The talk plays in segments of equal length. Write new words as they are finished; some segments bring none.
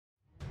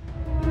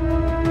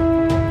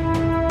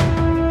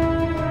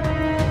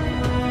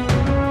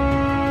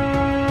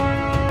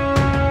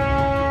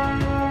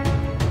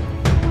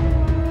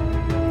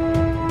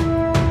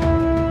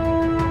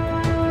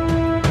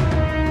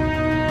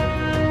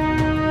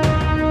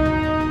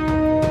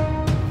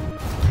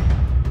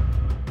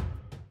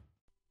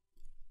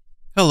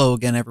Hello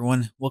again,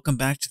 everyone. Welcome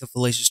back to the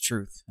Fallacious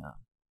Truth.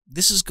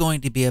 This is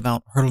going to be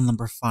about hurdle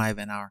number 5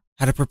 in our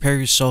How to Prepare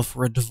Yourself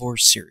for a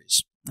Divorce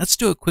series. Let's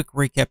do a quick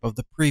recap of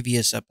the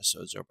previous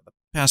episodes over the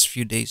past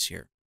few days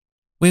here.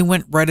 We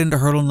went right into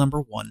hurdle number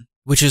 1,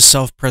 which is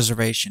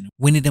self-preservation.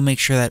 We need to make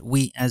sure that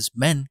we as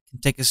men can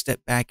take a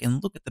step back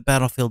and look at the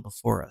battlefield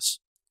before us.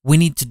 We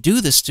need to do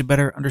this to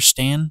better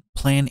understand,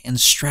 plan, and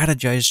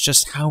strategize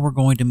just how we're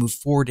going to move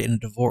forward in a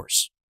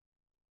divorce.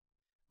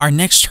 Our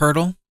next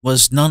hurdle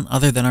was none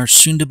other than our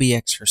soon-to-be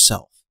ex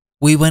herself.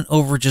 We went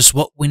over just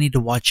what we need to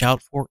watch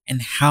out for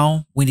and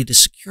how we need to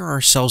secure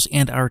ourselves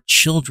and our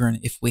children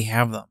if we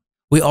have them.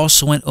 We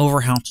also went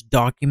over how to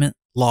document,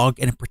 log,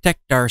 and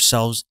protect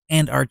ourselves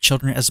and our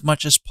children as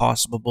much as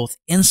possible, both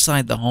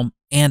inside the home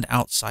and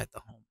outside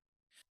the home.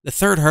 The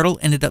third hurdle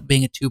ended up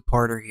being a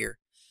two-parter here,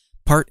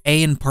 Part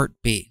A and Part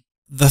B.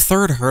 The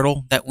third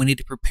hurdle that we need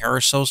to prepare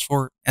ourselves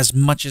for as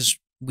much as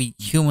we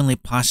humanly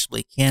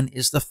possibly can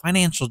is the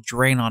financial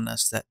drain on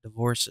us that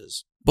divorce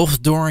is,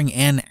 both during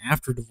and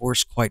after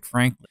divorce, quite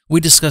frankly. We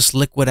discussed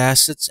liquid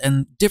assets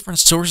and different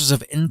sources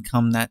of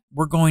income that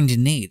we're going to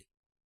need.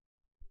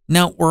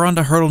 Now, we're on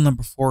to hurdle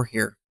number 4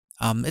 here.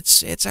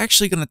 It's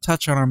actually going to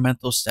touch on our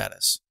mental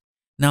status.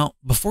 Now,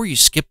 before you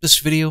skip this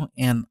video,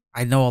 and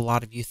I know a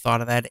lot of you thought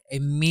of that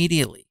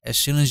immediately as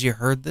soon as you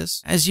heard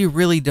this, as you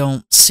really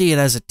don't see it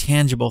as a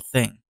tangible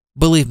thing.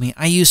 Believe me,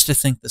 I used to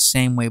think the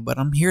same way, but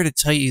I'm here to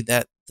tell you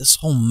that this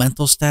whole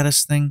mental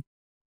status thing,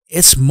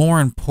 it's more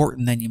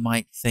important than you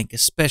might think,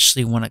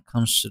 especially when it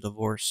comes to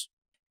divorce.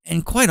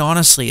 And quite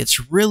honestly,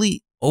 it's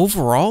really,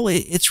 overall,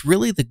 it's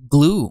really the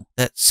glue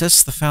that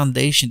sets the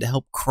foundation to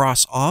help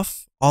cross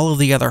off all of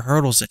the other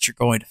hurdles that you're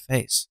going to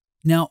face.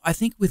 Now, I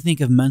think we think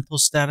of mental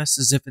status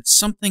as if it's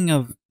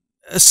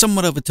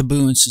somewhat of a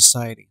taboo in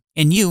society.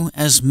 And you,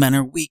 as men,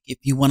 are weak if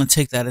you want to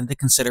take that into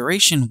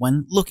consideration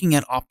when looking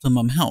at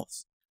optimum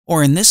health.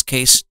 Or in this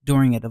case,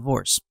 during a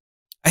divorce.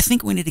 I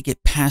think we need to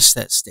get past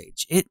that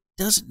stage. It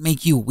doesn't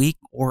make you weak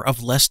or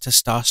of less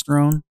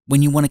testosterone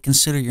when you want to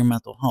consider your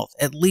mental health.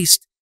 At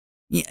least,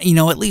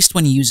 at least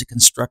when you use it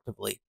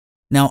constructively.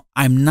 Now,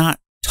 I'm not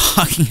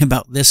talking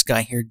about this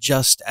guy here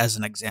just as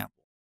an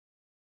example.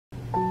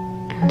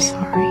 I'm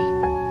sorry.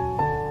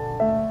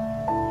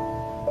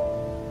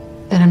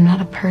 But I'm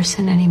not a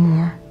person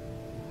anymore.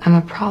 I'm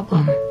a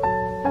problem.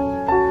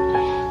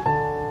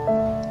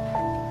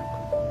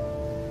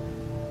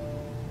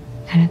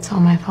 And it's all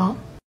my fault.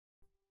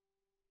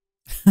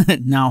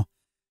 No,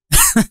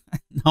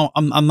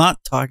 I'm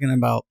not talking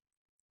about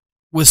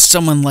with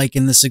someone like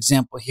in this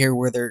example here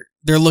where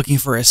they're looking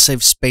for a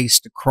safe space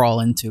to crawl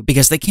into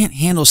because they can't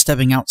handle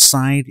stepping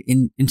outside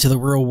into the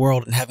real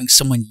world and having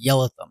someone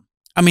yell at them.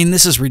 I mean,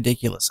 this is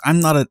ridiculous.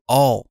 I'm not at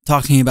all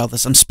talking about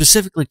this. I'm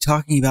specifically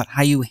talking about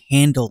how you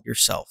handle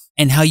yourself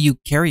and how you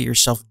carry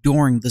yourself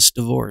during this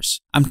divorce.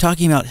 I'm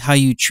talking about how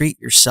you treat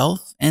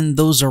yourself and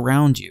those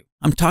around you.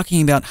 I'm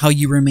talking about how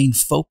you remain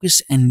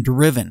focused and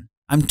driven.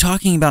 I'm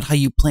talking about how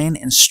you plan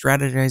and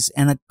strategize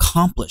and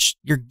accomplish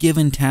your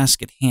given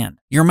task at hand.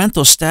 Your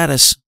mental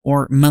status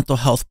or mental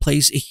health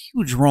plays a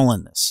huge role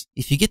in this.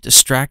 If you get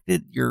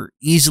distracted, you're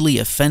easily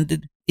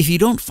offended. If you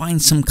don't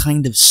find some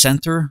kind of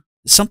center,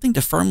 something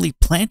to firmly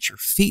plant your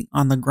feet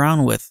on the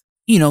ground with,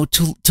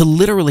 to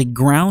literally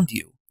ground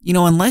you.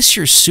 Unless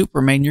you're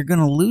Superman, you're going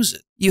to lose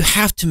it. You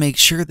have to make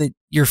sure that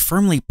you're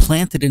firmly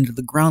planted into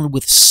the ground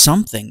with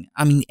something,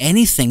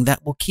 anything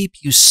that will keep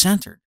you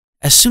centered.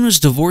 As soon as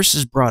divorce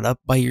is brought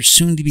up by your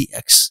soon-to-be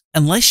ex,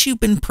 unless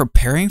you've been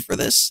preparing for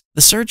this,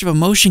 the surge of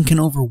emotion can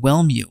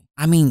overwhelm you.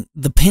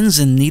 The pins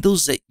and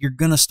needles that you're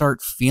going to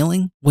start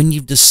feeling when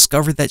you've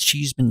discovered that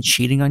she's been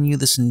cheating on you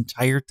this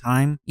entire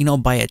time,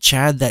 by a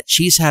Chad that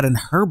she's had in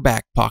her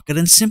back pocket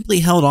and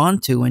simply held on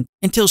to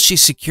until she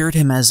secured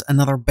him as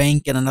another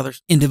bank and another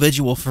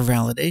individual for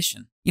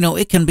validation.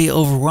 It can be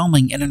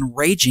overwhelming and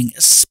enraging,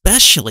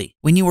 especially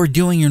when you are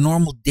doing your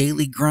normal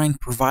daily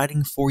grind,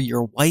 providing for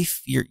your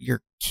wife,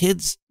 your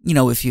kids,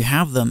 if you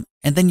have them,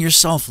 and then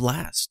yourself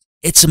last.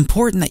 It's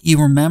important that you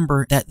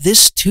remember that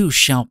this too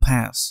shall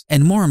pass.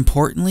 And more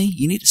importantly,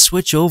 you need to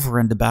switch over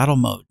into battle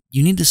mode.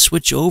 You need to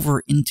switch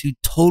over into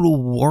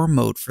total war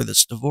mode for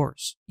this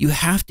divorce. You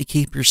have to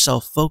keep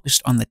yourself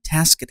focused on the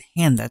task at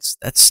hand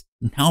that's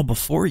now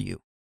before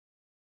you.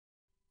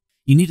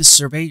 You need to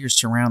survey your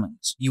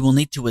surroundings. You will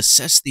need to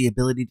assess the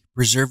ability to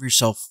preserve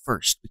yourself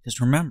first,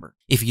 because remember,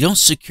 if you don't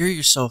secure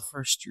yourself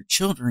first, your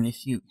children,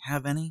 if you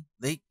have any,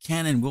 they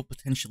can and will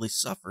potentially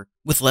suffer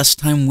with less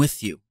time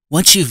with you.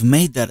 Once you've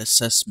made that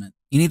assessment,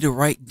 you need to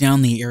write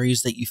down the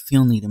areas that you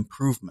feel need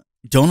improvement.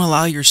 Don't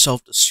allow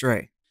yourself to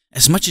stray.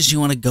 As much as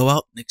you want to go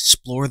out and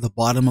explore the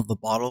bottom of the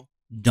bottle,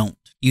 don't.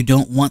 You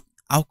don't want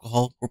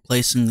alcohol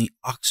replacing the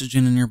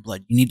oxygen in your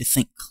blood. You need to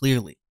think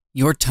clearly.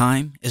 Your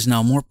time is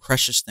now more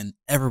precious than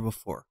ever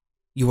before.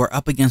 You are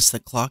up against the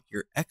clock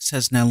your ex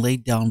has now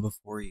laid down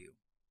before you.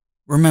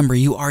 Remember,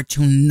 you are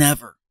to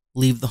never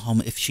leave the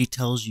home if she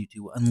tells you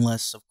to,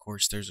 unless, of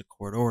course, there's a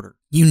court order.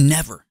 You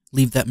never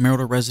leave that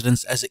marital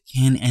residence as it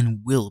can and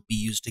will be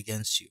used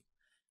against you.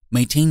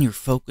 Maintain your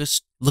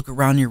focus, look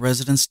around your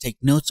residence, take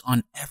notes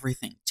on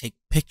everything, take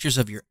pictures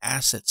of your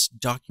assets,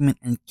 document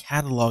and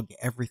catalog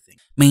everything.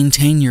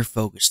 Maintain your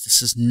focus.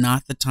 This is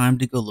not the time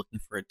to go looking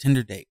for a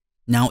Tinder date.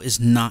 Now is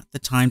not the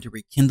time to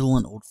rekindle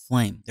an old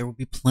flame. There will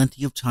be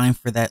plenty of time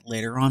for that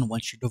later on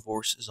once your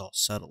divorce is all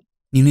settled.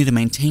 You need to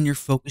maintain your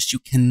focus. You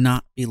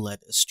cannot be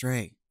led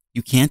astray.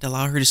 You can't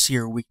allow her to see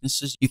your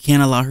weaknesses. You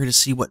can't allow her to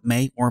see what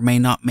may or may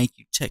not make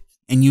you tick.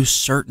 And you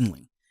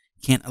certainly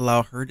can't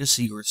allow her to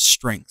see your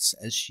strengths,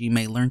 as she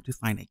may learn to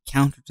find a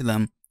counter to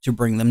them to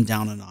bring them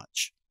down a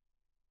notch.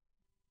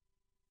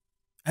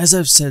 As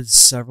I've said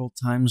several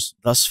times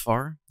thus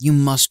far, you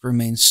must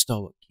remain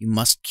stoic. You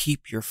must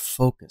keep your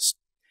focus.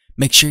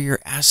 Make sure your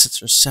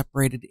assets are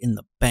separated in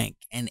the bank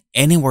and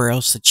anywhere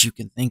else that you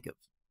can think of.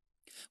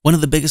 One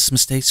of the biggest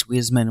mistakes we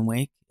as men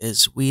make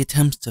is we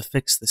attempt to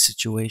fix the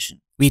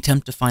situation. We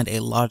attempt to find a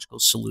logical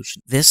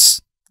solution.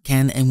 This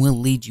can and will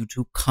lead you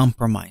to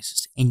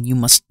compromises, and you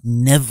must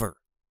never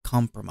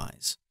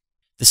compromise.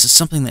 This is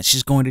something that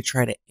she's going to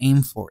try to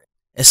aim for,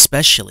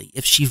 especially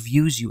if she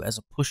views you as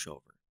a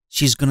pushover.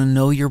 She's going to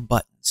know your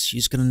buttons.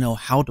 She's going to know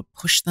how to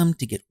push them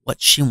to get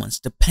what she wants,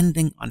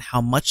 depending on how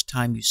much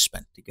time you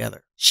spent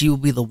together. She will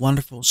be the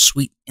wonderful,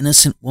 sweet,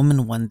 innocent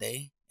woman one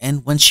day,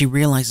 and when she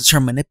realizes her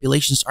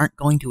manipulations aren't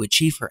going to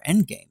achieve her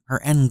end game,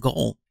 her end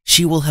goal,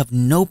 she will have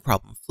no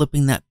problem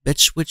flipping that bitch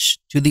switch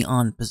to the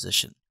on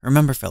position.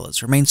 Remember,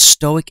 fellas, remain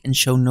stoic and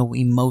show no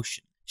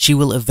emotion. She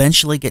will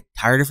eventually get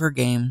tired of her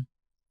game,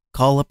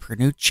 call up her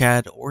new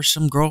Chad or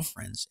some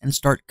girlfriends, and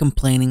start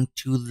complaining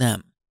to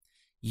them.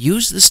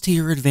 Use this to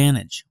your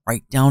advantage.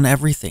 Write down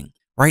everything.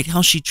 Write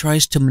how she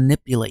tries to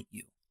manipulate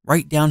you.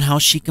 Write down how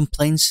she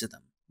complains to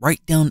them.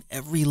 Write down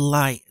every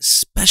lie,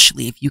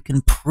 especially if you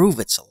can prove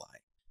it's a lie.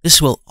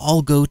 This will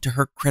all go to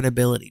her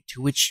credibility,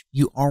 to which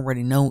you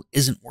already know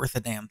isn't worth a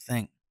damn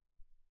thing.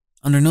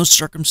 Under no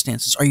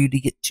circumstances are you to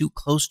get too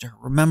close to her.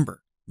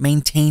 Remember,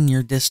 maintain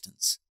your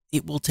distance.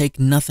 It will take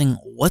nothing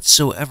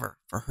whatsoever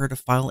for her to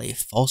file a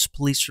false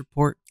police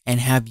report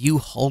and have you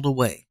hauled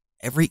away.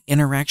 Every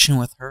interaction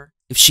with her,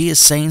 if she is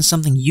saying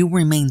something, you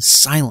remain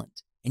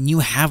silent and you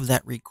have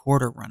that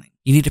recorder running.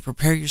 You need to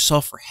prepare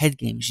yourself for head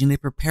games. You need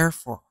to prepare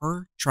for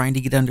her trying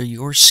to get under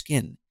your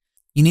skin.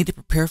 You need to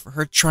prepare for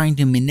her trying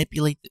to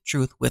manipulate the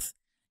truth with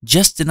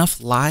just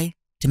enough lie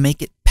to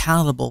make it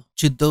palatable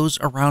to those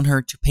around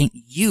her to paint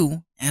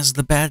you as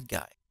the bad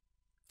guy.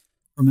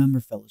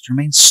 Remember, fellas,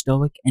 remain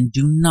stoic and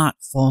do not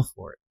fall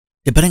for it.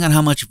 Depending on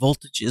how much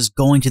voltage is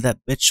going to that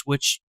bitch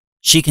switch,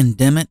 she can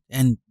dim it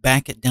and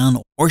back it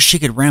down, or she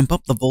could ramp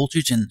up the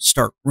voltage and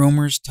start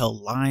rumors, tell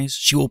lies.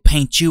 She will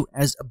paint you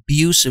as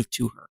abusive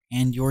to her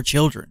and your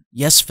children.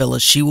 Yes,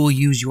 fellas, she will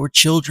use your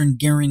children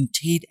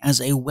guaranteed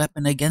as a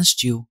weapon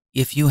against you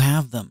if you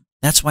have them.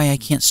 That's why I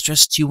can't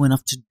stress to you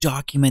enough to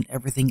document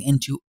everything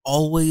and to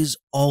always,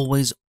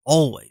 always,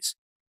 always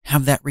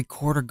have that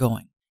recorder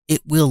going.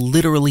 It will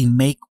literally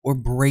make or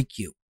break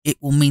you. It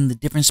will mean the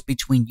difference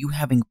between you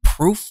having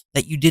proof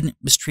that you didn't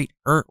mistreat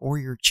her or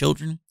your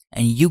children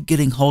and you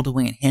getting hauled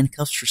away in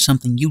handcuffs for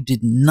something you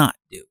did not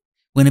do.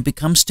 When it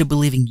comes to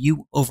believing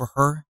you over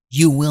her,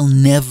 you will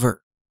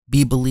never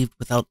be believed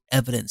without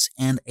evidence,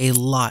 and a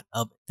lot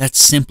of it. That's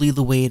simply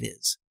the way it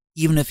is.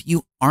 Even if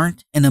you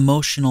aren't an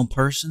emotional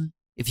person,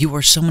 if you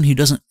are someone who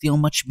doesn't feel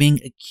much being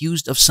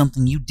accused of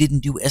something you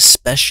didn't do,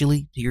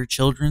 especially to your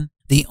children,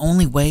 the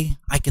only way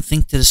I can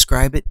think to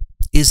describe it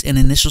is an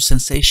initial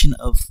sensation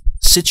of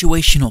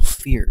situational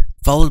fear,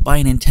 followed by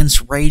an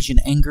intense rage and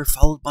anger,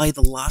 followed by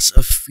the loss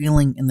of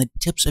feeling in the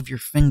tips of your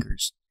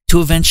fingers, to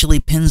eventually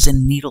pins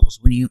and needles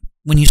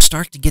when you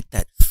start to get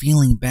that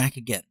feeling back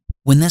again.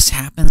 When this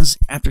happens,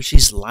 after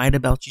she's lied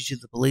about you to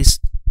the police,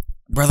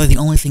 brother, the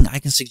only thing I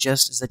can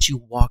suggest is that you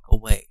walk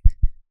away.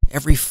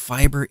 Every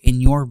fiber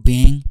in your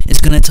being is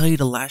going to tell you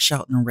to lash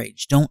out in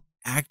rage. Don't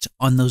act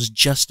on those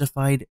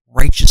justified,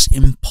 righteous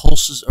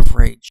impulses of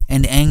rage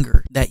and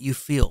anger that you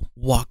feel.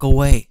 Walk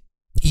away.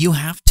 You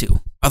have to.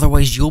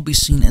 Otherwise, you'll be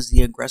seen as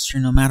the aggressor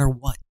no matter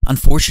what.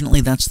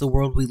 Unfortunately, that's the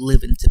world we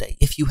live in today.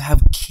 If you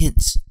have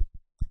kids,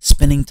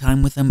 spending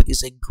time with them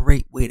is a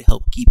great way to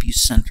help keep you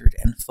centered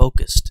and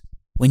focused.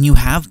 When you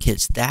have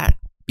kids, that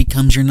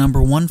becomes your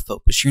number one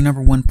focus, your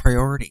number one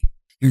priority,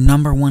 your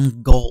number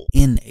one goal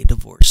in a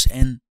divorce.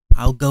 And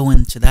I'll go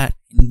into that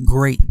in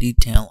great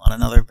detail on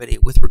another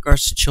video with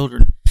regards to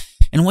children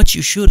and what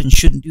you should and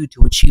shouldn't do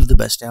to achieve the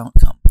best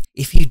outcome.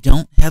 If you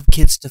don't have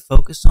kids to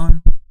focus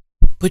on,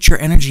 put your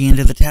energy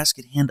into the task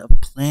at hand of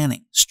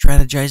planning,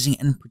 strategizing,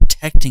 and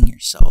protecting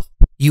yourself.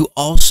 You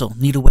also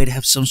need a way to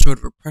have some sort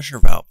of a pressure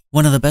valve.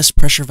 One of the best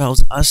pressure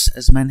valves us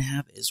as men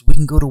have is we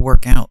can go to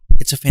work out.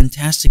 It's a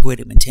fantastic way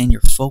to maintain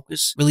your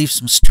focus, relieve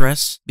some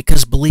stress,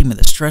 because believe me,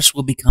 the stress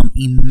will become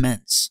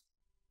immense.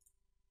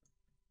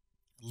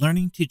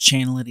 Learning to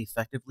channel it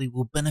effectively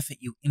will benefit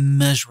you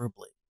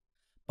immeasurably.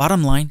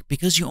 Bottom line,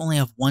 because you only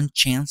have one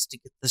chance to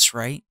get this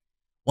right,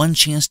 one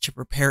chance to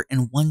prepare,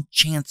 and one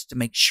chance to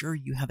make sure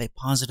you have a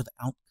positive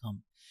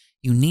outcome,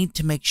 you need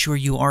to make sure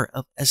you are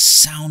of as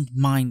sound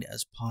mind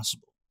as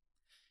possible.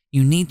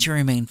 You need to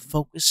remain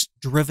focused,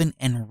 driven,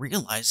 and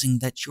realizing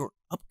that your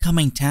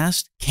upcoming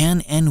task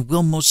can and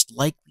will most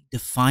likely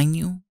define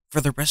you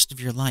for the rest of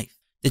your life.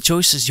 The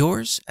choice is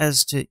yours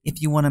as to if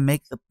you want to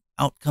make the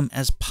outcome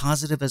as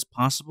positive as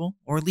possible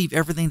or leave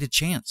everything to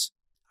chance.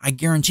 I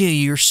guarantee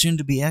you your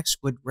soon-to-be ex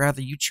would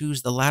rather you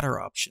choose the latter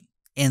option,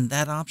 and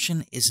that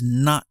option is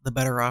not the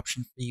better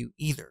option for you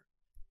either.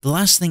 The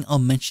last thing I'll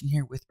mention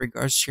here with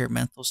regards to your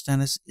mental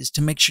status is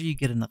to make sure you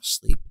get enough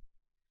sleep.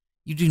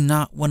 You do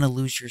not want to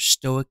lose your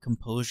stoic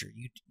composure.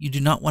 You do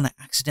not want to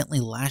accidentally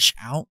lash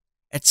out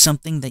at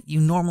something that you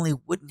normally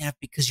wouldn't have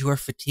because you are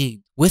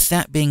fatigued. With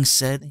that being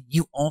said,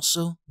 you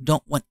also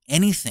don't want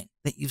anything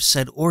that you've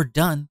said or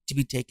done to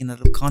be taken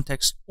out of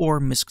context or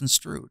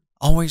misconstrued.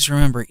 Always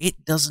remember,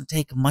 it doesn't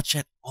take much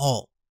at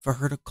all for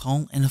her to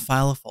call and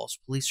file a false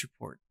police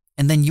report.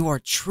 And then you are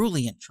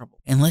truly in trouble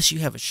unless you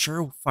have a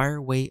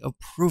surefire way of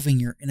proving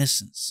your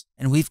innocence.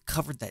 And we've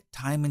covered that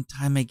time and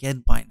time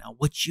again by now,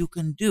 what you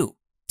can do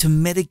to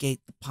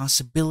mitigate the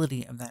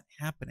possibility of that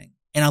happening.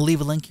 And I'll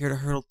leave a link here to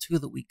Hurdle 2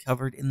 that we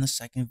covered in the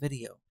second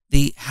video,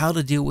 the how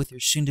to deal with your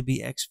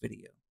soon-to-be ex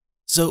video.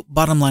 So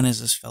bottom line is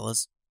this,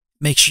 fellas.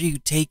 Make sure you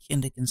take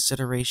into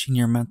consideration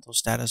your mental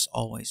status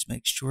always.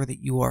 Make sure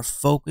that you are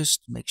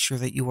focused. Make sure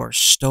that you are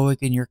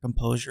stoic in your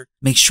composure.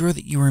 Make sure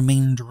that you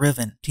remain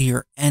driven to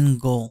your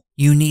end goal.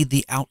 You need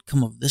the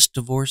outcome of this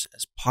divorce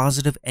as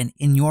positive and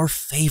in your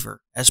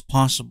favor as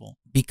possible,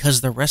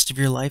 because the rest of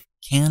your life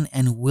can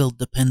and will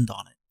depend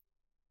on it.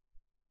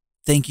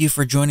 Thank you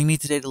for joining me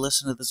today to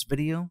listen to this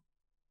video.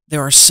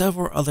 There are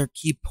several other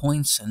key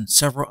points and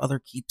several other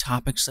key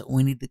topics that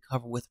we need to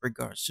cover with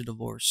regards to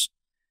divorce.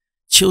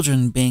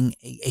 Children being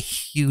a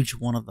huge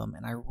one of them,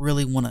 and I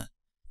really want to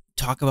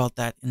talk about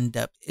that in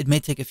depth. It may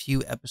take a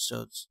few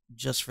episodes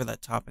just for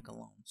that topic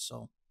alone,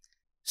 so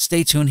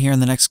stay tuned here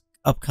in the next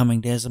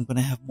upcoming days. I'm going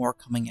to have more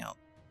coming out.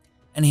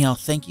 Anyhow,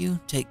 thank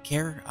you, take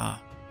care.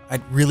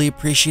 I'd really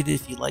appreciate it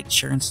if you liked,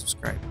 share, and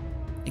subscribe.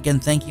 Again,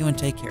 thank you and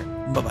take care.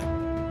 Bye-bye.